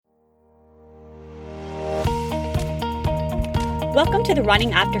Welcome to the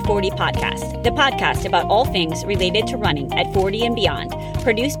Running After 40 podcast, the podcast about all things related to running at 40 and beyond,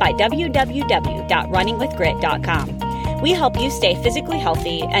 produced by www.runningwithgrit.com. We help you stay physically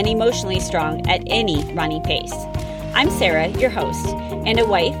healthy and emotionally strong at any running pace. I'm Sarah, your host, and a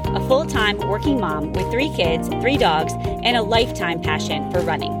wife, a full-time working mom with 3 kids, 3 dogs, and a lifetime passion for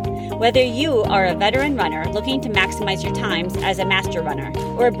running. Whether you are a veteran runner looking to maximize your times as a master runner,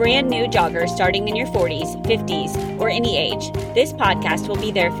 or a brand new jogger starting in your 40s, 50s, or any age, this podcast will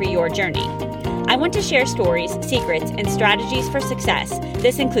be there for your journey. I want to share stories, secrets, and strategies for success.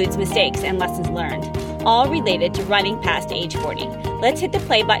 This includes mistakes and lessons learned, all related to running past age 40. Let's hit the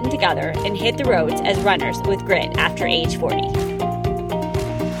play button together and hit the roads as runners with grit after age 40.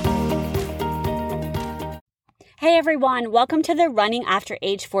 Hey everyone, welcome to the Running After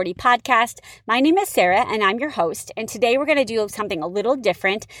Age 40 podcast. My name is Sarah and I'm your host, and today we're going to do something a little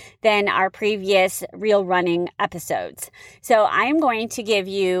different than our previous real running episodes. So I am going to give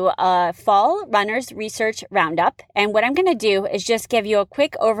you a fall runners research roundup, and what I'm going to do is just give you a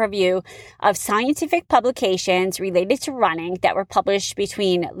quick overview of scientific publications related to running that were published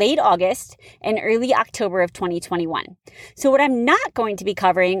between late August and early October of 2021. So what I'm not going to be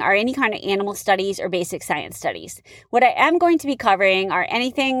covering are any kind of animal studies or basic science studies. What I am going to be covering are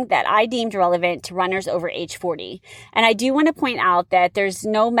anything that I deemed relevant to runners over age 40. And I do want to point out that there's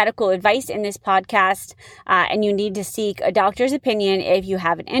no medical advice in this podcast, and you need to seek a doctor's opinion if you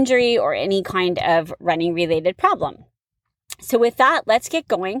have an injury or any kind of running-related problem. So with that, let's get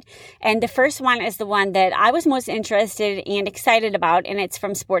going. And the first one is the one that I was most interested and excited about, and it's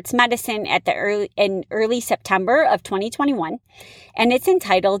from Sports Medicine in early September of 2021. And it's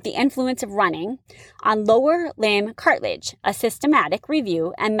entitled The Influence of Running on Lower Limb Cartilage, a Systematic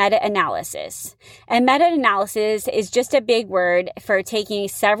Review and Meta-Analysis. And meta-analysis is just a big word for taking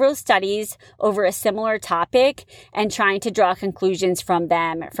several studies over a similar topic and trying to draw conclusions from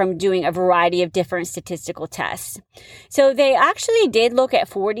them from doing a variety of different statistical tests. So they actually did look at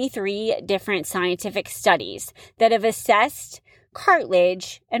 43 different scientific studies that have assessed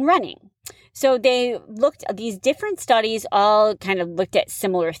cartilage and running. So they looked at these different studies, all kind of looked at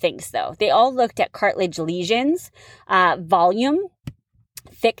similar things though. They all looked at cartilage lesions, volume,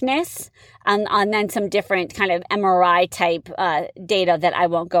 thickness, and then some different kind of MRI type data that I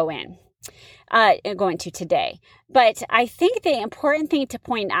won't go into today. But I think the important thing to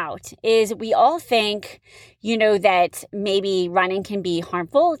point out is we all think, that maybe running can be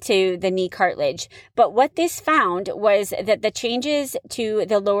harmful to the knee cartilage. But what this found was that the changes to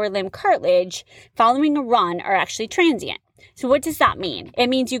the lower limb cartilage following a run are actually transient. So what does that mean? It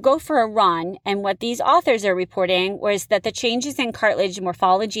means you go for a run, and what these authors are reporting was that the changes in cartilage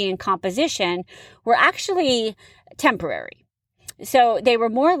morphology and composition were actually temporary. So they were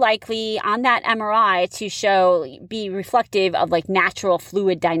more likely on that MRI to be reflective of like natural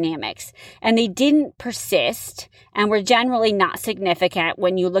fluid dynamics. And they didn't persist and were generally not significant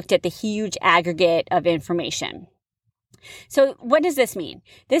when you looked at the huge aggregate of information. So what does this mean?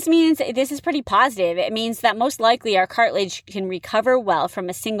 This means this is pretty positive. It means that most likely our cartilage can recover well from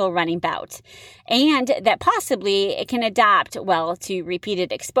a single running bout, and that possibly it can adapt well to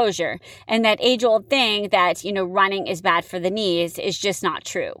repeated exposure. And that age-old thing that, running is bad for the knees is just not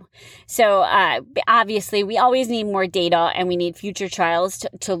true. So obviously we always need more data, and we need future trials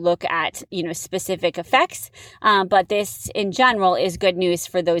to look at, specific effects. But this in general is good news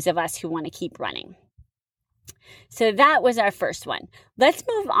for those of us who want to keep running. So that was our first one. Let's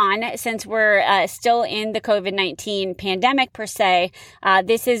move on since we're still in the COVID-19 pandemic per se.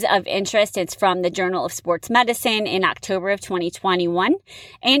 This is of interest. It's from the Journal of Sports Medicine in October of 2021.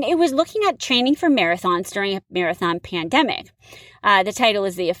 And it was looking at training for marathons during a marathon pandemic. The title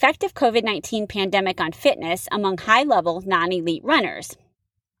is The Effect of COVID-19 Pandemic on Fitness Among High-Level Non-Elite Runners.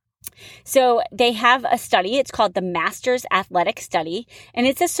 So they have a study. It's called the Masters Athletic Study, and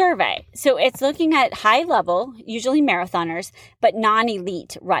it's a survey. So it's looking at high level, usually marathoners, but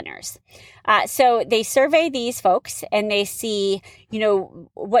non-elite runners. So they survey these folks and they see,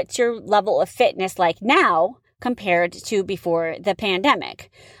 what's your level of fitness like now compared to before the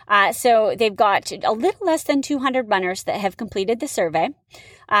pandemic. So they've got a little less than 200 runners that have completed the survey.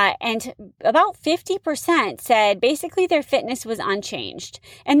 And about 50% said basically their fitness was unchanged.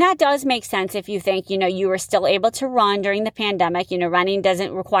 And that does make sense if you think, you were still able to run during the pandemic. Running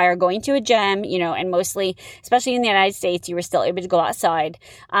doesn't require going to a gym, and mostly, especially in the United States, you were still able to go outside.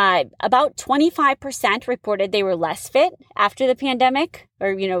 About 25% reported they were less fit after the pandemic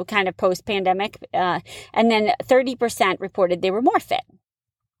or, kind of post-pandemic. And then 30% reported they were more fit.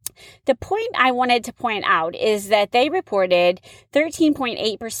 The point I wanted to point out is that they reported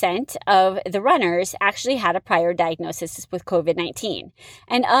 13.8% of the runners actually had a prior diagnosis with COVID-19.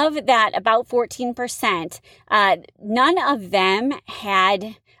 And of that, about 14%, none of them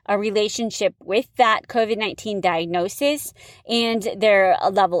had a relationship with that COVID-19 diagnosis and their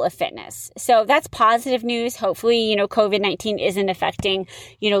level of fitness. So that's positive news. Hopefully, COVID-19 isn't affecting,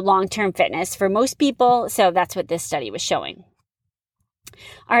 long-term fitness for most people. So that's what this study was showing.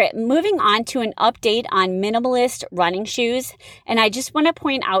 All right, moving on to an update on minimalist running shoes. And I just want to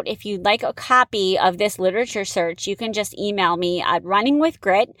point out, if you'd like a copy of this literature search, you can just email me at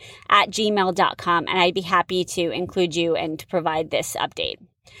runningwithgrit@gmail.com, and I'd be happy to include you and to provide this update.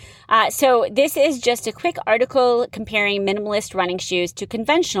 So this is just a quick article comparing minimalist running shoes to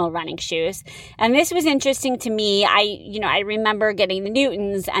conventional running shoes. And this was interesting to me. I remember getting the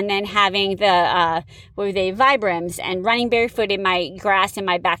Newtons and then having the, Vibrams, and running barefoot in my grass in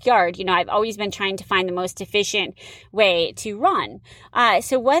my backyard. I've always been trying to find the most efficient way to run.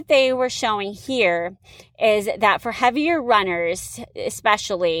 So what they were showing here is that for heavier runners,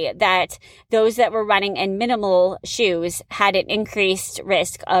 especially, that those that were running in minimal shoes had an increased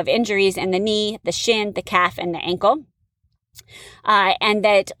risk of injuries in the knee, the shin, the calf, and the ankle. And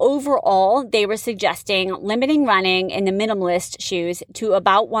that overall, they were suggesting limiting running in the minimalist shoes to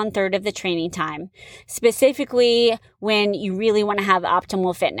about 1/3 of the training time, specifically when you really want to have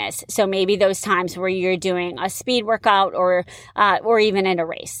optimal fitness. So maybe those times where you're doing a speed workout or even in a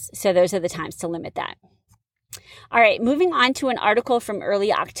race. So those are the times to limit that. All right, moving on to an article from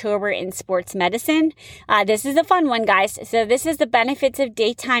early October in Sports Medicine. This is a fun one, guys. So this is the benefits of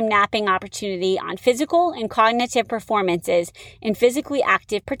daytime napping opportunity on physical and cognitive performances in physically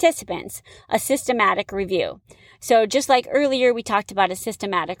active participants, a systematic review. So just like earlier, we talked about a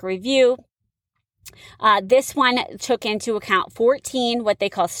systematic review. This one took into account 14 what they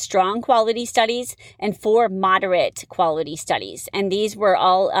call strong quality studies and 4 moderate quality studies. And these were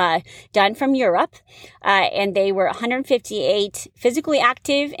all done from Europe. And they were 158 physically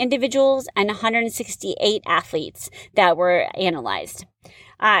active individuals and 168 athletes that were analyzed.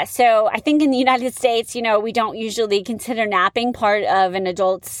 So I think in the United States, we don't usually consider napping part of an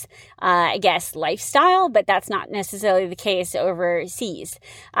adult's, lifestyle, but that's not necessarily the case overseas.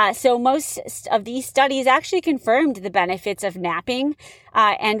 So most of these studies actually confirmed the benefits of napping.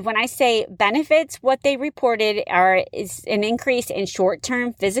 And when I say benefits, what they reported is an increase in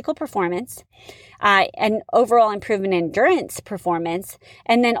short-term physical performance, and overall improvement in endurance performance,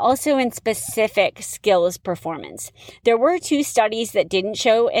 and then also in specific skills performance. There were 2 studies that didn't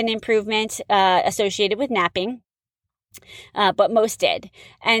show an improvement associated with napping. But most did.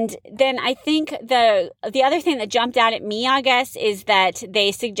 And then I think the other thing that jumped out at me, is that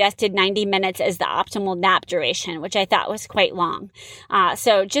they suggested 90 minutes as the optimal nap duration, which I thought was quite long.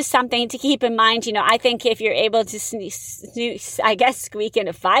 So just something to keep in mind. I think if you're able to squeak in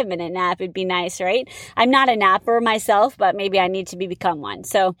a 5-minute nap, it'd be nice, right? I'm not a napper myself, but maybe I need to become one.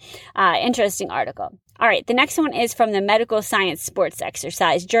 So, interesting article. All right, the next one is from the Medical Science Sports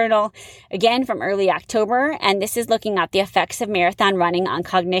Exercise Journal, again from early October, and this is looking at the effects of marathon running on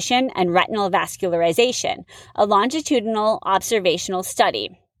cognition and retinal vascularization, a longitudinal observational study.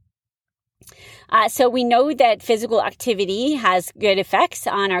 So we know that physical activity has good effects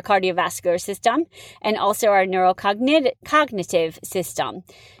on our cardiovascular system and also our neurocognitive system.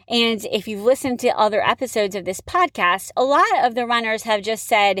 And if you've listened to other episodes of this podcast, a lot of the runners have just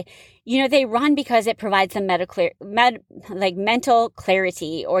said, they run because it provides them mental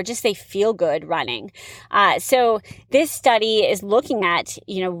clarity, or just they feel good running. So this study is looking at,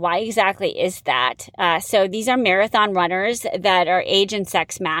 why exactly is that? So these are marathon runners that are age and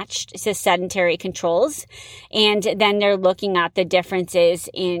sex matched to sedentary controls. And then they're looking at the differences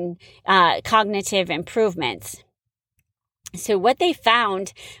in cognitive improvements. So what they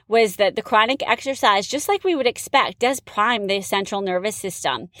found was that the chronic exercise, just like we would expect, does prime the central nervous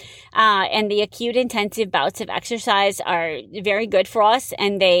system. And the acute intensive bouts of exercise are very good for us.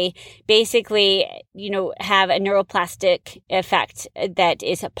 And they basically, have a neuroplastic effect that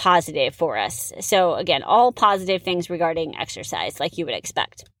is positive for us. So again, all positive things regarding exercise, like you would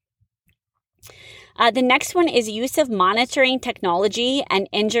expect. The next one is use of monitoring technology and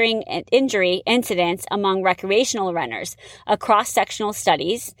injury incidents among recreational runners, a cross-sectional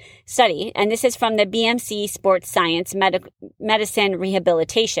study. And this is from the BMC Sports Science Medicine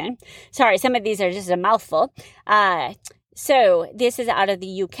Rehabilitation. Sorry, some of these are just a mouthful. So this is out of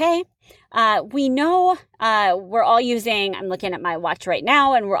the UK. We know we're all using, I'm looking at my watch right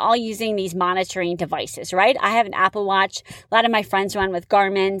now, and we're all using these monitoring devices, right? I have an Apple Watch. A lot of my friends run with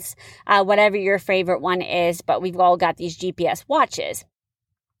Garmin's, whatever your favorite one is, but we've all got these GPS watches.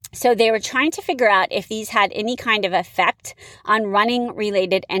 So they were trying to figure out if these had any kind of effect on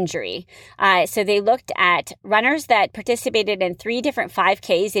running-related injury. So they looked at runners that participated in 3 different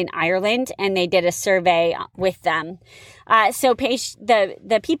 5Ks in Ireland, and they did a survey with them. So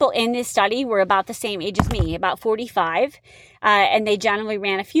the people in this study were about the same age as me, about 45, and they generally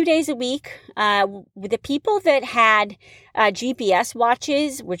ran a few days a week. The people that had GPS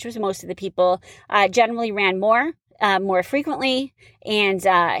watches, which was most of the people, generally ran more frequently, and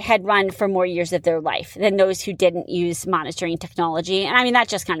had run for more years of their life than those who didn't use monitoring technology. And I mean, that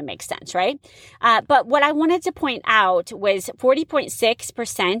just kind of makes sense, right? But what I wanted to point out was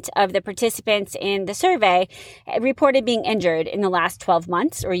 40.6% of the participants in the survey reported being injured in the last 12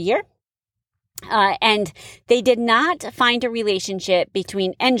 months or a year. And they did not find a relationship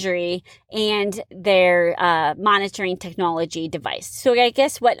between injury and their monitoring technology device. So I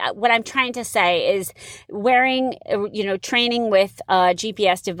guess what I'm trying to say is training with a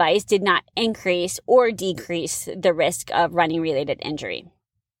GPS device did not increase or decrease the risk of running related injury.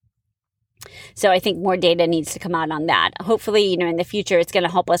 So I think more data needs to come out on that. Hopefully, in the future, it's going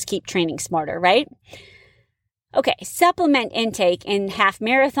to help us keep training smarter, right? Okay, supplement intake in half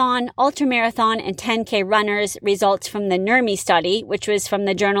marathon, ultramarathon, and 10K runners results from the NERMI study, which was from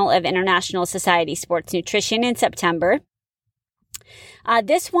the Journal of International Society Sports Nutrition in September.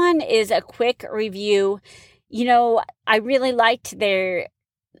 This one is a quick review. I really liked their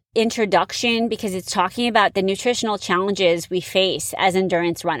introduction because it's talking about the nutritional challenges we face as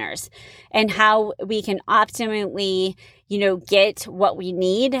endurance runners and how we can optimally get what we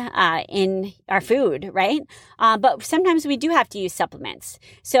need in our food, right? But sometimes we do have to use supplements.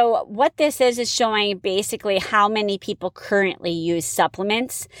 So what this is showing basically how many people currently use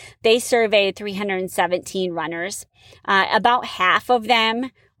supplements. They surveyed 317 runners. About half of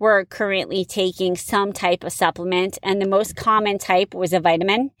them were currently taking some type of supplement, and the most common type was a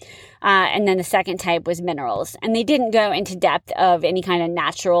vitamin, and then the second type was minerals. And they didn't go into depth of any kind of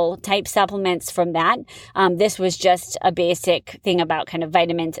natural type supplements from that. This was just a basic thing about kind of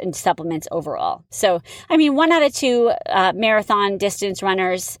vitamins and supplements overall. So, 1 out of 2 marathon distance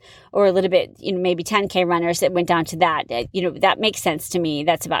runners, or a little bit, maybe 10K runners that went down to that, that makes sense to me.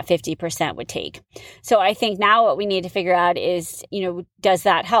 That's about 50% would take. So I think now what we need to figure out is, does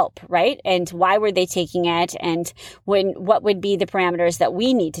that help, right? And why were they taking it? And what would be the parameters that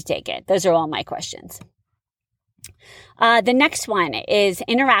we need to take it? Those are all my questions. The next one is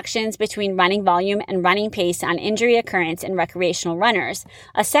interactions between running volume and running pace on injury occurrence in recreational runners,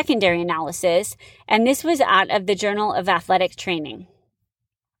 a secondary analysis, and this was out of the Journal of Athletic Training.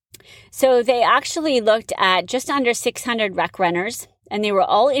 So they actually looked at just under 600 rec runners, and they were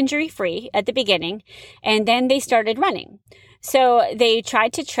all injury-free at the beginning, and then they started running. So they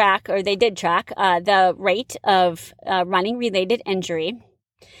tried to track the rate of running-related injury,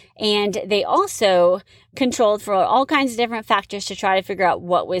 and they also controlled for all kinds of different factors to try to figure out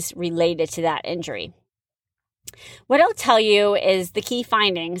what was related to that injury. What I'll tell you is the key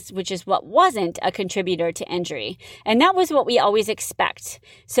findings, which is what wasn't a contributor to injury. And that was what we always expect.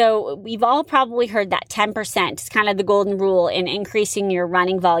 So we've all probably heard that 10% is kind of the golden rule in increasing your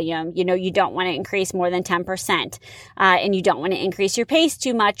running volume. You don't want to increase more than 10%. And you don't want to increase your pace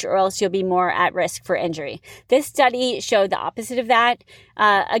too much, or else you'll be more at risk for injury. This study showed the opposite of that.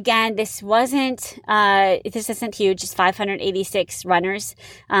 Again, this isn't huge. It's 586 runners.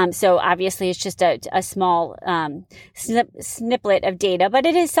 So obviously it's just a small snippet of data, but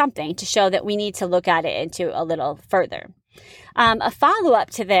it is something to show that we need to look at it into a little further. A follow-up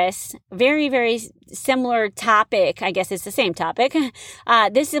to this, very, very similar topic. I guess it's the same topic.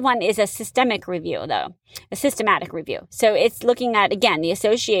 This one is a systematic review. So it's looking at, again, the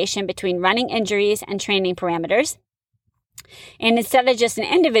association between running injuries and training parameters. And instead of just an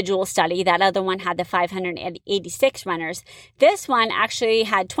individual study, that other one had the 586 runners. This one actually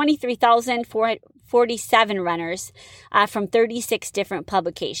had 23,447 runners from 36 different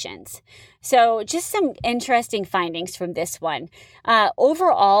publications. So just some interesting findings from this one.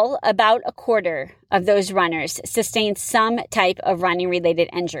 Overall, about a quarter of those runners sustained some type of running-related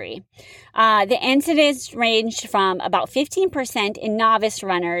injury. The incidence ranged from about 15% in novice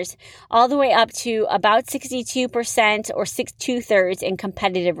runners all the way up to about 62% or 2/3 in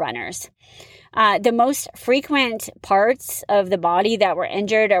competitive runners. The most frequent parts of the body that were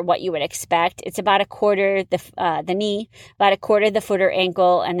injured are what you would expect. It's about a quarter the knee, about a quarter the foot or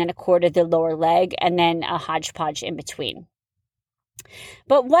ankle, and then a quarter the lower leg, and then a hodgepodge in between.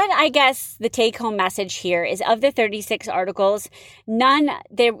 But what I guess the take-home message here is, of the 36 articles,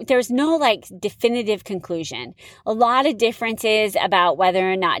 there's no like definitive conclusion. A lot of differences about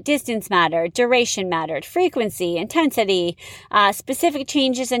whether or not distance mattered, duration mattered, frequency, intensity, specific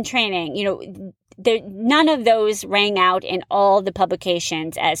changes in training. None of those rang out in all the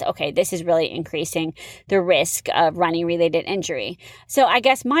publications as, okay, this is really increasing the risk of running-related injury. So I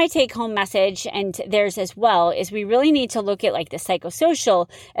guess my take-home message, and theirs as well, is we really need to look at like the psychosocial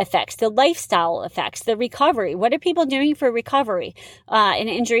effects, the lifestyle effects, the recovery. What are people doing for recovery and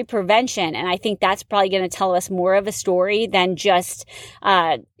injury prevention? And I think that's probably going to tell us more of a story than just,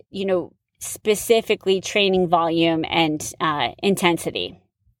 specifically training volume and intensity.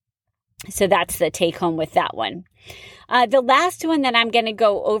 So that's the take home with that one. The last one that I'm going to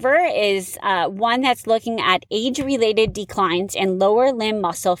go over is one that's looking at age-related declines in lower limb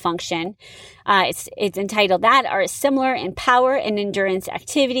muscle function. It's entitled "That Are Similar in Power and Endurance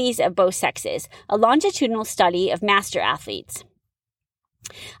Activities of Both Sexes, a longitudinal study of master athletes."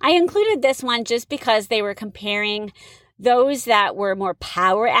 I included this one just because they were comparing those that were more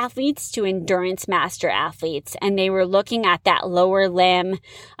power athletes to endurance master athletes, and they were looking at that lower limb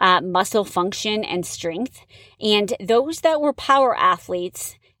muscle function and strength. And those that were power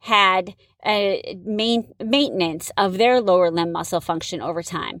athletes had maintenance of their lower limb muscle function over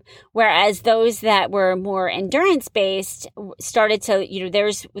time. Whereas those that were more endurance based started to,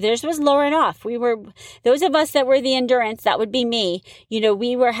 theirs was lowering off. Those of us that were the endurance, that would be me,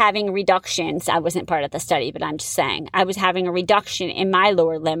 we were having reductions. I wasn't part of the study, but I'm just saying I was having a reduction in my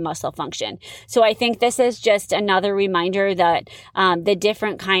lower limb muscle function. So I think this is just another reminder that the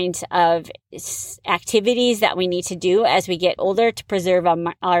different kinds of activities that we need to do as we get older to preserve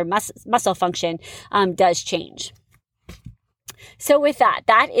our muscle function does change. So with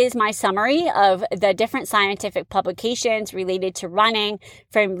that is my summary of the different scientific publications related to running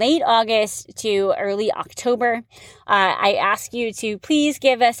from late August to early October. I ask you to please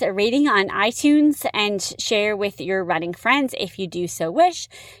give us a rating on iTunes and share with your running friends if you do so wish.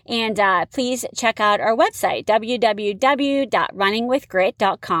 And please check out our website,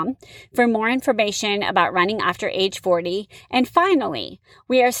 www.runningwithgrit.com, for more information about running after age 40. And finally,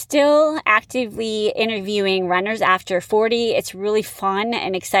 we are still actively interviewing runners after 40. It's really fun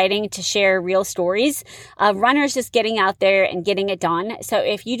and exciting to share real stories of runners just getting out there and getting it done. So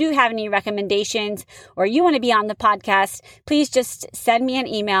if you do have any recommendations or you want to be on the podcast, please just send me an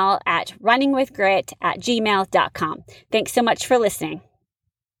email at runningwithgrit@gmail.com. Thanks so much for listening.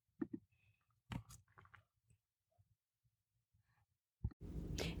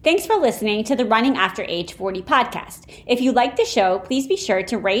 Thanks for listening to the Running After Age 40 podcast. If you like the show, please be sure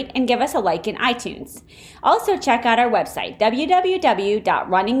to rate and give us a like in iTunes. Also, check out our website,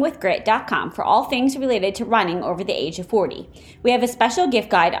 www.runningwithgrit.com, for all things related to running over the age of 40. We have a special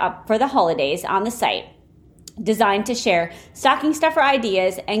gift guide up for the holidays on the site, designed to share stocking stuffer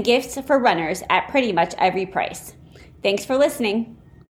ideas and gifts for runners at pretty much every price. Thanks for listening.